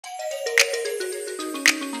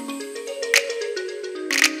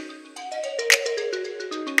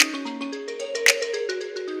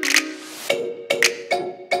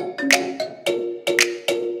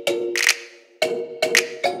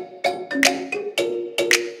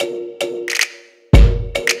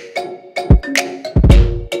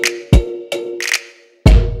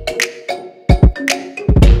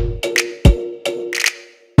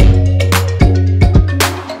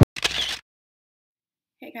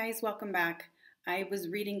guys, welcome back. I was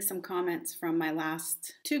reading some comments from my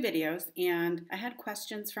last two videos and I had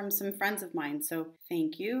questions from some friends of mine, so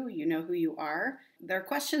thank you. You know who you are. Their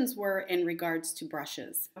questions were in regards to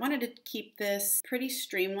brushes. I wanted to keep this pretty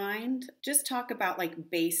streamlined, just talk about like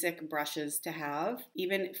basic brushes to have,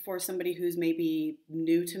 even for somebody who's maybe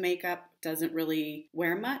new to makeup, doesn't really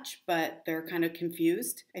wear much, but they're kind of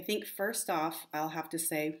confused. I think first off, I'll have to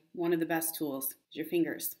say one of the best tools is your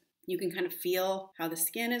fingers. You can kind of feel how the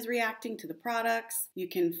skin is reacting to the products. You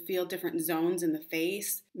can feel different zones in the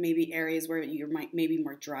face, maybe areas where you might maybe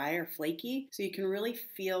more dry or flaky. So you can really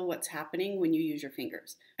feel what's happening when you use your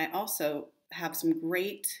fingers. I also have some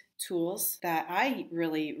great tools that I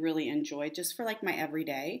really enjoy just for like my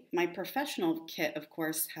everyday. My professional kit, of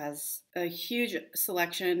course, has a huge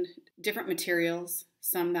selection, different materials,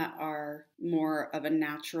 some that are more of a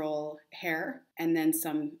natural hair and then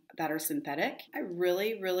some that are synthetic. I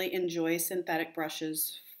really enjoy synthetic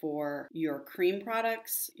brushes for your cream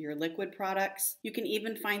products, your liquid products. You can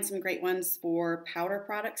even find some great ones for powder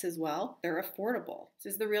products as well. They're affordable.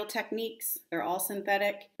 This is the Real Techniques. They're all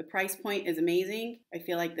synthetic. The price point is amazing. I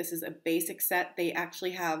feel like this is a basic set. They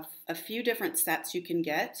actually have a few different sets you can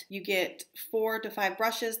get. You get 4 to 5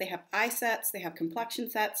 brushes. They have eye sets. They have complexion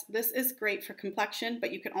sets. This is great for complexion,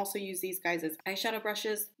 but you can also use these guys as eyeshadow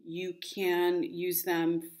brushes. You can use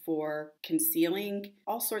them for concealing,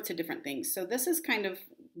 all sorts of different things. So this is kind of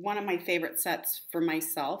one of my favorite sets for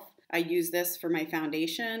myself. I use this for my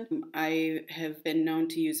foundation. I have been known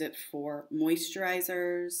to use it for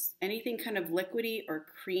moisturizers, anything kind of liquidy or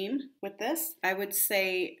cream with this. I would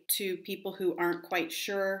say to people who aren't quite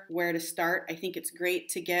sure where to start, I think it's great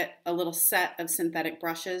to get a little set of synthetic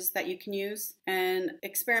brushes that you can use and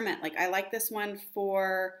experiment. Like I like this one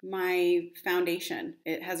for my foundation.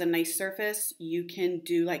 It has a nice surface. You can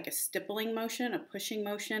do like a stippling motion, a pushing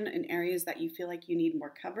motion in areas that you feel like you need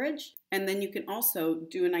more coverage. And then you can also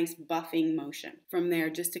do a nice buffing motion from there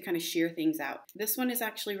just to kind of shear things out. This one is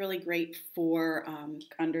actually really great for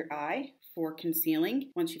under eye, for concealing.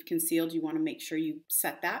 Once you've concealed, you want to make sure you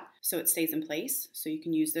set that so it stays in place. So you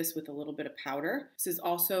can use this with a little bit of powder. This is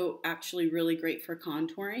also actually really great for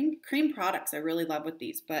contouring. Cream products I really love with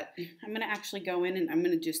these, but I'm going to actually go in and I'm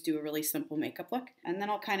going to just do a really simple makeup look. And then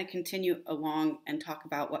I'll kind of continue along and talk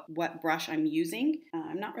about what brush I'm using.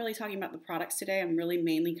 I'm not really talking about the products today. I'm really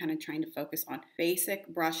mainly kind of trying to focus on basic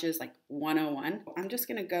brushes like 101. I'm just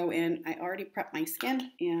going to go in. I already prepped my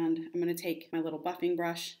skin and I'm going to take my little buffing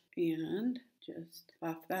brush and just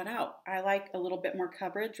buff that out. I like a little bit more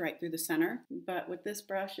coverage right through the center, but with this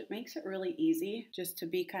brush, it makes it really easy just to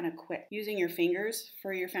be kind of quick. Using your fingers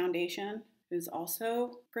for your foundation is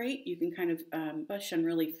also great. You can kind of push and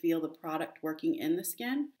really feel the product working in the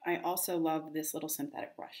skin. I also love this little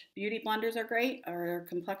synthetic brush. Beauty blenders are great, or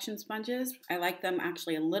complexion sponges. I like them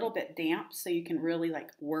actually a little bit damp so you can really like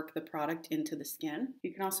work the product into the skin.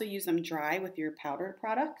 You can also use them dry with your powdered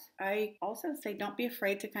products. I also say don't be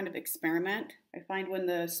afraid to kind of experiment. I find when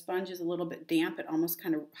the sponge is a little bit damp, it almost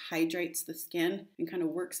kind of hydrates the skin and kind of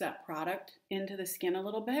works that product into the skin a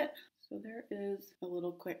little bit. So there is a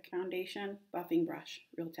little quick foundation buffing brush,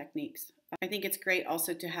 Real Techniques. I think it's great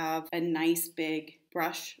also to have a nice big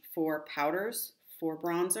brush for powders, for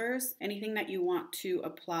bronzers, anything that you want to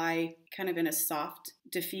apply kind of in a soft,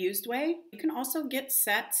 diffused way. You can also get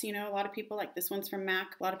sets, you know, a lot of people like this one's from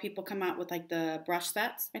MAC. A lot of people come out with like the brush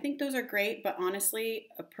sets. I think those are great, but honestly,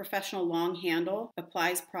 a professional long handle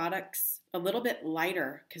applies products a little bit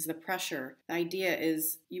lighter because the idea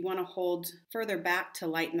is you want to hold further back to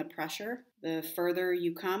lighten the pressure. The further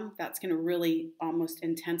you come, that's going to really almost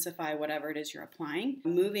intensify whatever it is you're applying.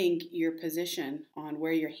 Moving your position on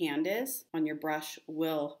where your hand is on your brush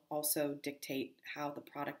will also dictate how the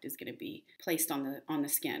product is going to be placed on the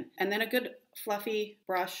skin. And then a good fluffy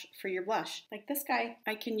brush for your blush. Like this guy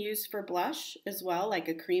I can use for blush as well, like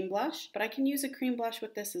a cream blush, but I can use a cream blush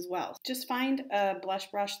with this as well. Just find a blush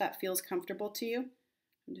brush that feels comfortable to you.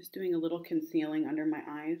 I'm just doing a little concealing under my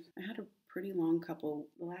eyes. I had a pretty long couple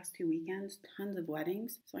the last 2 weekends, tons of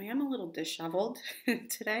weddings. So I am a little disheveled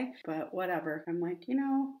today, but whatever. I'm like, you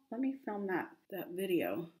know, let me film that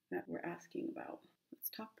video that we're asking about. Let's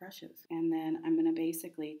talk brushes. And then I'm gonna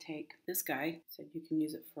basically take this guy. Said you can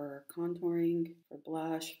use it for contouring, for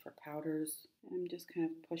blush, for powders. I'm just kind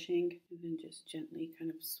of pushing and then just gently kind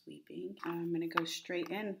of sweeping. I'm gonna go straight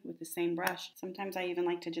in with the same brush. Sometimes I even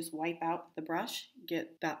like to just wipe out the brush,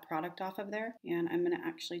 get that product off of there. And I'm gonna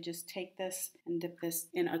actually just take this and dip this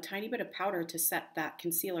in a tiny bit of powder to set that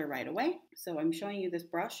concealer right away. So I'm showing you this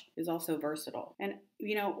brush is also versatile. And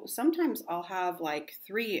you know, sometimes I'll have like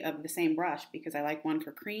 3 of the same brush because I like one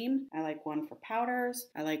for cream, I like one for powders,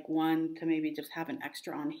 I like one to maybe just have an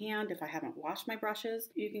extra on hand if I haven't washed my brushes.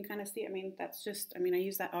 You can kind of see, I mean, that's just, I mean, I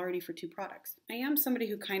use that already for 2 products. I am somebody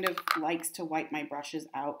who kind of likes to wipe my brushes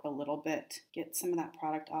out a little bit, get some of that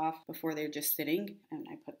product off before they're just sitting, and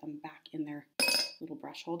I put them back in their little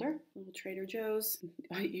brush holder. Little Trader Joe's.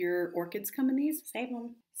 Your orchids come in these, save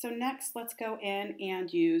them. So next, let's go in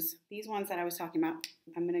and use these ones that I was talking about.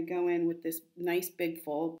 I'm gonna go in with this nice big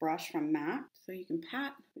full brush from MAC. So you can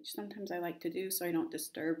pat, which sometimes I like to do so I don't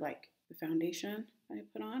disturb like the foundation I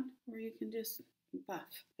put on, or you can just buff.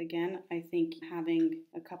 Again, I think having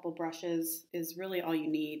a couple brushes is really all you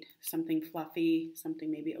need. Something fluffy,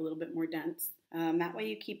 something maybe a little bit more dense. That way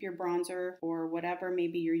you keep your bronzer or whatever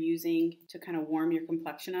maybe you're using to kind of warm your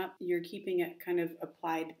complexion up. You're keeping it kind of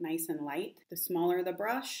applied nice and light. The smaller the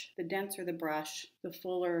brush, the denser the brush, the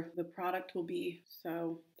fuller the product will be.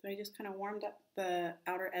 So I just kind of warmed up the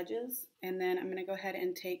outer edges, and then I'm going to go ahead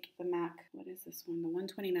and take the MAC, what is this one, the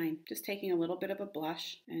 129. Just taking a little bit of a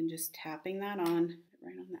blush and just tapping that on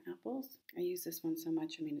right on the apples. I use this one so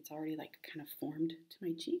much, I mean, it's already like kind of formed to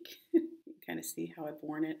my cheek. You can kind of see how I've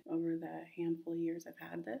worn it over the handful of years I've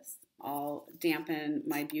had this. I'll dampen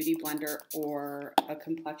my beauty blender or a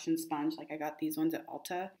complexion sponge. Like I got these ones at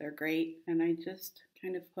Ulta. They're great. And I just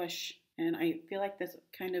kind of push. And I feel like this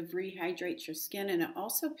kind of rehydrates your skin, and it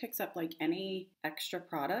also picks up like any extra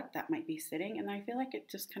product that might be sitting, and I feel like it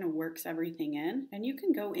just kind of works everything in. And you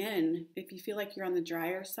can go in if you feel like you're on the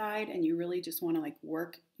drier side and you really just want to like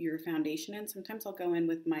work your foundation in. Sometimes I'll go in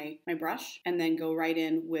with my brush and then go right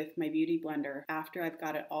in with my beauty blender after I've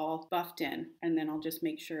got it all buffed in, and then I'll just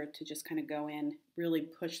make sure to just kind of go in, really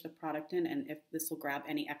push the product in, and if this will grab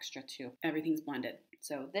any extra too. Everything's blended.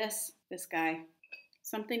 So this guy,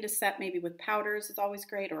 something to set maybe with powders is always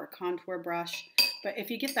great, or a contour brush. But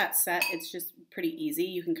if you get that set, it's just pretty easy.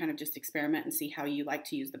 You can kind of just experiment and see how you like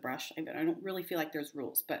to use the brush. I don't really feel like there's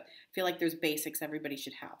rules, but I feel like there's basics everybody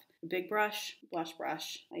should have. A big brush, blush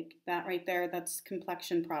brush, like that right there, that's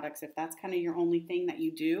complexion products. If that's kind of your only thing that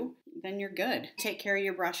you do, then you're good. Take care of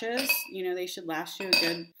your brushes. You know, they should last you a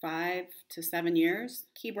good 5 to 7 years.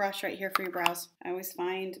 Key brush right here for your brows. I always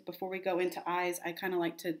find before we go into eyes, I kind of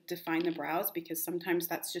like to define the brows because sometimes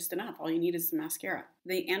that's just enough. All you need is some mascara.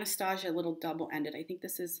 The Anastasia little double-ended. I think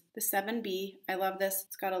this is the 7B. I love this.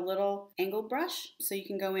 It's got a little angled brush, so you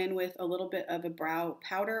can go in with a little bit of a brow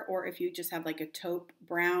powder, or if you just have like a taupe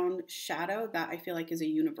brown shadow, that I feel like is a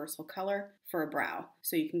universal color for a brow.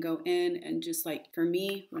 So you can go in and just like, for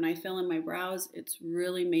me, when I fill in my brows, it's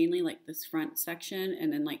really mainly like this front section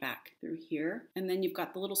and then like back through here. And then you've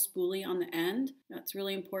got the little spoolie on the end. That's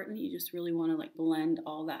really important. You just really want to like blend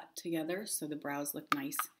all that together so the brows look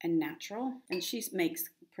nice and natural. And she makes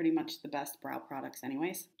pretty much the best brow products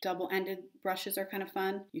anyways. Double-ended brushes are kind of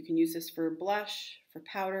fun. You can use this for blush, for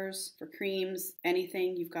powders, for creams,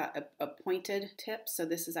 anything. You've got a pointed tip, so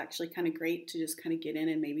this is actually kind of great to just kind of get in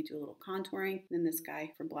and maybe do a little contouring. Then this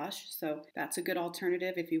guy for blush, so that's a good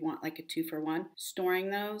alternative if you want like a 2-for-1. Storing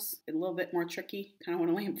those, a little bit more tricky. Kind of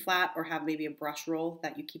want to lay them flat or have maybe a brush roll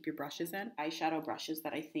that you keep your brushes in. Eyeshadow brushes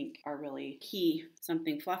that I think are really key.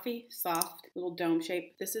 Something fluffy, soft, little dome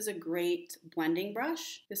shape. This is a great blending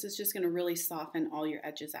brush. This is just going to really soften all your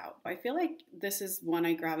edges out. I feel like this is one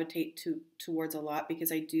I gravitate towards a lot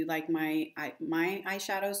because I do like my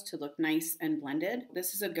eyeshadows to look nice and blended.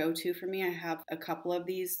 This is a go-to for me. I have a couple of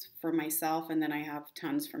these for myself, and then I have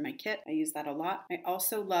tons for my kit. I use that a lot. I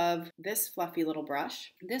also love this fluffy little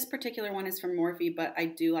brush. This particular one is from Morphe, but I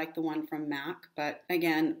do like the one from MAC. But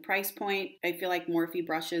again, price point, I feel like Morphe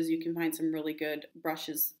brushes, you can find some really good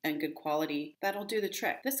brushes and good quality. That'll do the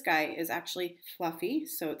trick. This guy is actually fluffy,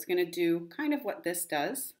 so it's gonna do kind of what this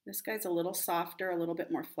does. This guy's a little softer, a little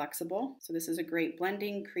bit more flexible. So this is a great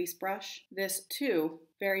blending crease brush. This too,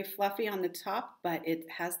 very fluffy on the top, but it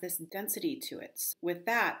has this density to it. With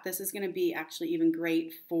that, this is going to be actually even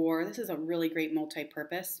great for, this is a really great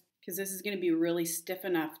multi-purpose because this is going to be really stiff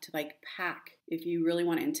enough to like pack. If you really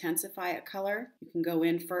want to intensify a color, you can go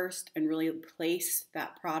in first and really place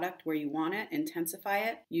that product where you want it, intensify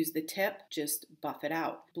it, use the tip, just buff it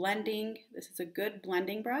out. Blending, this is a good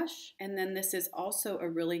blending brush. And then this is also a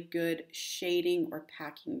really good shading or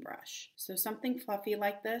packing brush. So something fluffy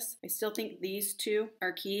like this, I still think these two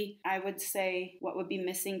are key. I would say what would be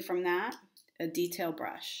missing from that, a detail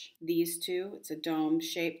brush. These two, it's a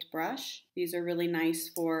dome-shaped brush. These are really nice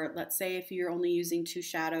for, let's say if you're only using 2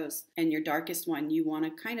 shadows and your darkest one, you want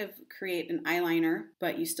to kind of create an eyeliner,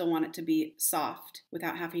 but you still want it to be soft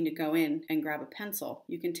without having to go in and grab a pencil.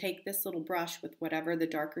 You can take this little brush with whatever the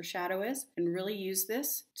darker shadow is and really use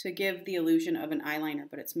this to give the illusion of an eyeliner,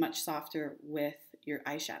 but it's much softer with your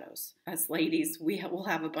eyeshadows. As ladies, we will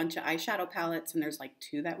have a bunch of eyeshadow palettes and there's like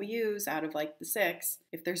 2 that we use out of like the 6.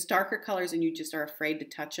 If there's darker colors and you just are afraid to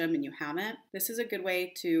touch them and you haven't, this is a good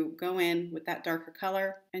way to go in with that darker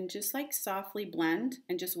color and just like softly blend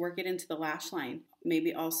and just work it into the lash line.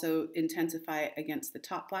 Maybe also intensify it against the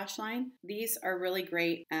top lash line. These are really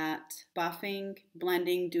great at buffing,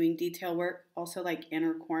 blending, doing detail work, also like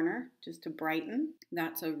inner corner, just to brighten.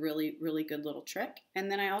 That's a really, really good little trick.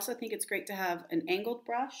 And then I also think it's great to have an angled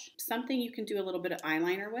brush, something you can do a little bit of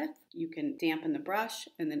eyeliner with. You can dampen the brush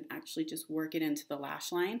and then actually just work it into the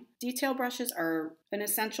lash line. Detail brushes are an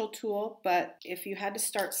essential tool, but if you had to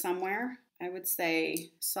start somewhere, I would say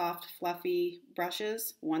soft, fluffy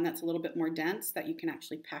brushes, one that's a little bit more dense that you can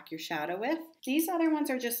actually pack your shadow with. These other ones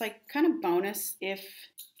are just like kind of bonus if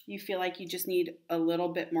you feel like you just need a little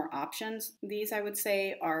bit more options. These I would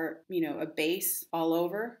say are, a base all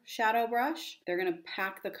over shadow brush. They're gonna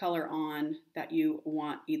pack the color on that you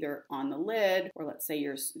want either on the lid or let's say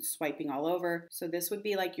you're swiping all over. So this would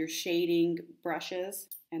be like your shading brushes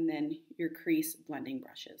and then your crease blending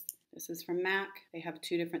brushes. This is from MAC. They have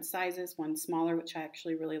 2 different sizes, one smaller, which I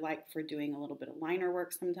actually really like for doing a little bit of liner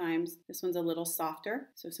work sometimes. This one's a little softer.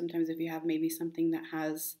 So sometimes if you have maybe something that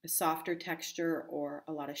has a softer texture or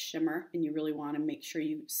a lot of shimmer and you really want to make sure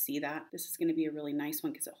you see that, this is going to be a really nice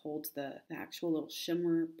one because it holds the actual little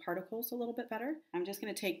shimmer particles a little bit better. I'm just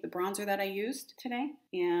going to take the bronzer that I used today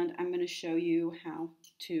and I'm going to show you how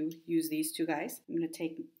to use these 2 guys. I'm going to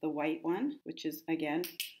take the white one, which is again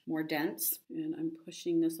more dense, and I'm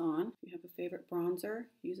pushing this on. If you have a favorite bronzer,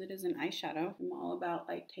 use it as an eyeshadow. I'm all about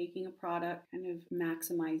like taking a product, kind of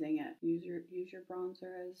maximizing it. Use your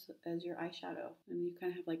bronzer as your eyeshadow, and you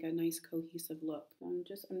kind of have like a nice cohesive look.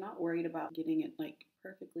 I'm not worried about getting it like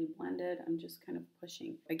perfectly blended. I'm just kind of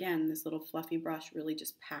pushing. Again, this little fluffy brush really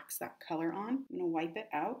just packs that color on. I'm gonna wipe it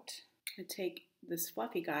out. I take this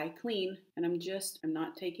fluffy guy clean and I'm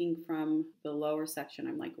not taking from the lower section.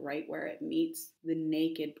 I'm like right where it meets the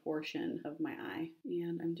naked portion of my eye,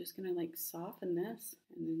 and I'm just gonna like soften this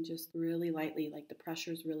and then just really lightly, like the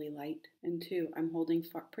pressure's really light. And 2, I'm holding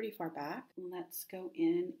pretty far back. Let's go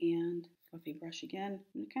in and fluffy brush again.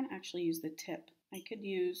 I'm gonna kind of actually use the tip. I could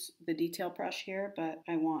use the detail brush here, but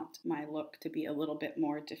I want my look to be a little bit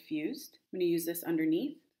more diffused. I'm gonna use this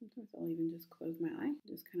underneath. Sometimes I'll even just close my eye,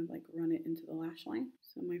 just kind of like run it into the lash line.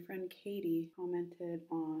 So my friend Katie commented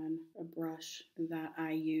on a brush that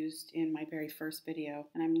I used in my very first video,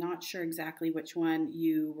 and I'm not sure exactly which one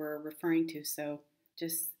you were referring to, so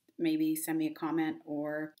just maybe send me a comment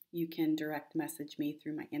or you can direct message me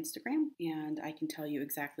through my Instagram and I can tell you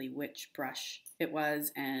exactly which brush it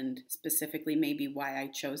was and specifically maybe why I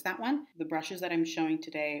chose that one. The brushes that I'm showing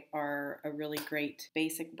today are a really great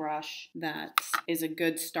basic brush that is a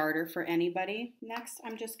good starter for anybody. Next,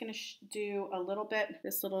 I'm just going to do a little bit,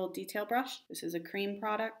 this little detail brush. This is a cream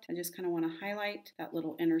product. I just kind of want to highlight that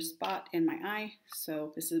little inner spot in my eye.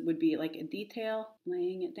 So this would be like a detail,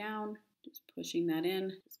 laying it down. Just pushing that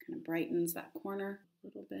in, just kind of brightens that corner a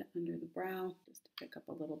little bit under the brow, just to pick up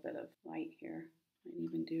a little bit of light here. Might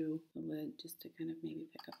even do the lid just to kind of maybe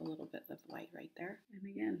pick up a little bit of light right there. And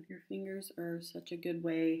again, your fingers are such a good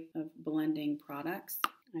way of blending products.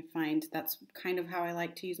 I find that's kind of how I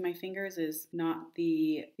like to use my fingers, is not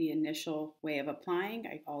the initial way of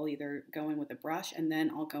applying. I'll either go in with a brush and then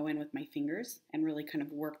I'll go in with my fingers and really kind of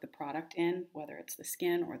work the product in, whether it's the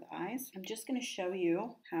skin or the eyes. I'm just going to show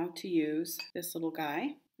you how to use this little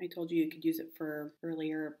guy. I told you could use it for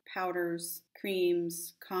earlier powders,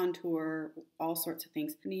 creams, contour, all sorts of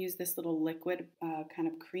things. I'm going to use this little liquid kind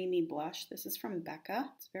of creamy blush. This is from Becca.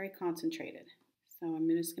 It's very concentrated. So I'm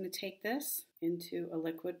just going to take this into a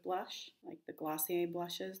liquid blush, like the Glossier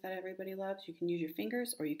blushes that everybody loves. You can use your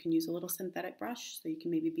fingers or you can use a little synthetic brush so you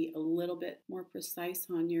can maybe be a little bit more precise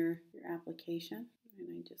on your application. And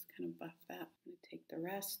I just kind of buff that. I'm going to take the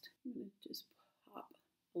rest. I'm going to just pop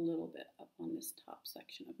a little bit up on this top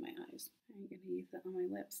section of my eyes. I'm going to use it on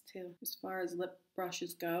my lips too. As far as lip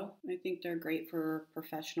brushes go, I think they're great for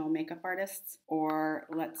professional makeup artists, or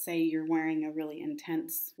let's say you're wearing a really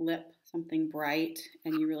intense lip, something bright,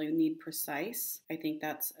 and you really need precise. I think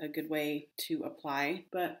that's a good way to apply,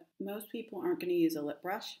 but most people aren't going to use a lip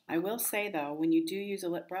brush. I will say though, when you do use a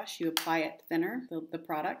lip brush, you apply it thinner, the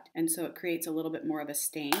product, and so it creates a little bit more of a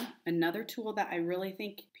stain. Another tool that I really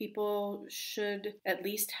think people should at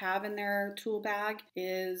least have in their tool bag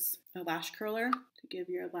is a lash curler to give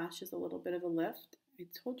your lashes a little bit of a lift. I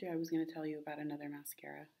told you I was going to tell you about another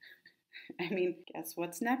mascara. I mean, guess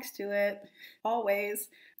what's next to it? Always.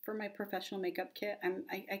 For my professional makeup kit,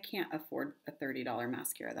 I can't afford a $30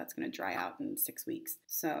 mascara. That's going to dry out in 6 weeks.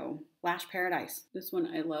 So Lash Paradise. This one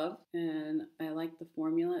I love, and I like the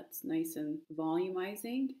formula. It's nice and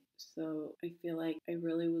volumizing. So I feel like I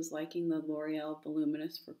really was liking the L'Oreal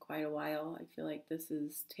Voluminous for quite a while. I feel like this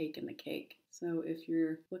is taking the cake. So if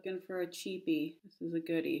you're looking for a cheapie, this is a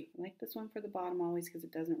goodie. I like this one for the bottom always because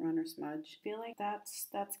it doesn't run or smudge. I feel like that's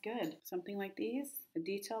good. Something like these, a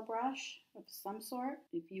detail brush of some sort.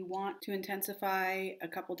 If you want to intensify a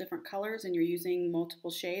couple different colors and you're using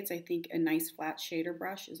multiple shades, I think a nice flat shader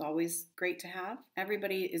brush is always great to have.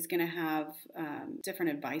 Everybody is going to have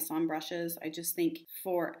different advice on brushes. I just think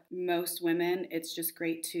for most women, it's just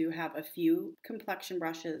great to have a few complexion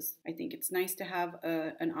brushes. I think it's nice to have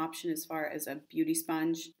an option as far as a beauty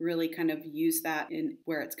sponge. Really kind of use that in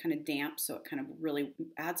where it's kind of damp, so it kind of really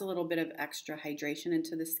adds a little bit of extra hydration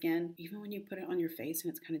into the skin. Even when you put it on your face and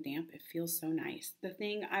it's kind of damp, it feels so nice. The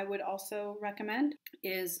thing I would also recommend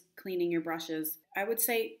is cleaning your brushes. I would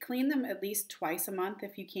say clean them at least twice a month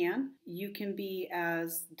if you can. You can be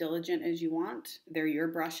as diligent as you want. They're your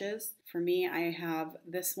brushes. For me, I have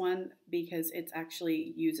this one because it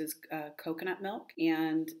actually uses coconut milk,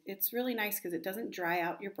 and it's really nice because it doesn't dry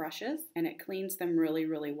out your brushes and it cleans them really,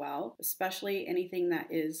 really well, especially anything that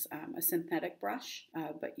is a synthetic brush.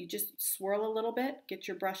 But you just swirl a little bit, get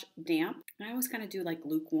your brush damp. And I always kind of do like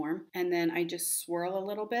lukewarm, and then I just swirl a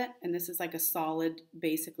little bit, and this is like a solid,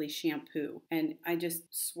 basically shampoo. And I just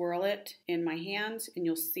swirl it in my hands, and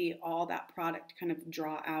you'll see all that product kind of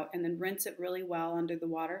draw out, and then rinse it really well under the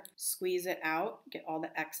water. Squeeze it out, get all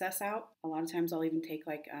the excess out. A lot of times I'll even take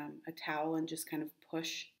like a towel and just kind of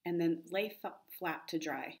push, and then lay flat to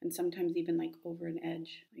dry. And sometimes even like over an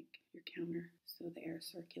edge, like your counter, so the air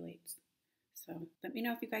circulates. So let me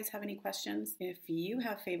know if you guys have any questions. If you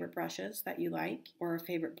have favorite brushes that you like or a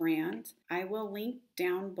favorite brand, I will link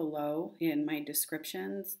down below in my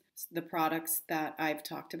descriptions the products that I've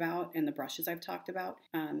talked about and the brushes I've talked about.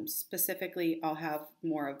 Specifically, I'll have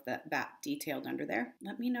more of that detailed under there.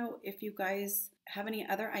 Let me know if you guys have any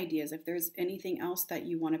other ideas, if there's anything else that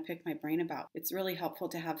you want to pick my brain about. It's really helpful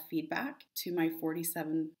to have feedback. To my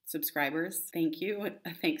 47 subscribers, thank you.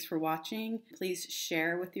 Thanks for watching. Please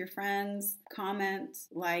share with your friends, comment,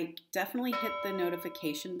 like, definitely hit the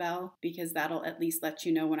notification bell because that'll at least let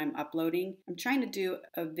you know when I'm uploading. I'm trying to do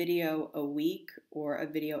a video a week or a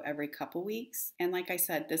video every couple weeks. And like I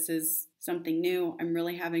said, this is something new I'm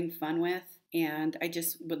really having fun with. And I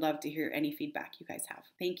just would love to hear any feedback you guys have.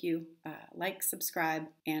 Thank you. Like, subscribe,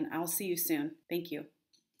 and I'll see you soon. Thank you.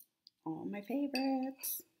 All my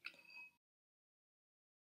favorites.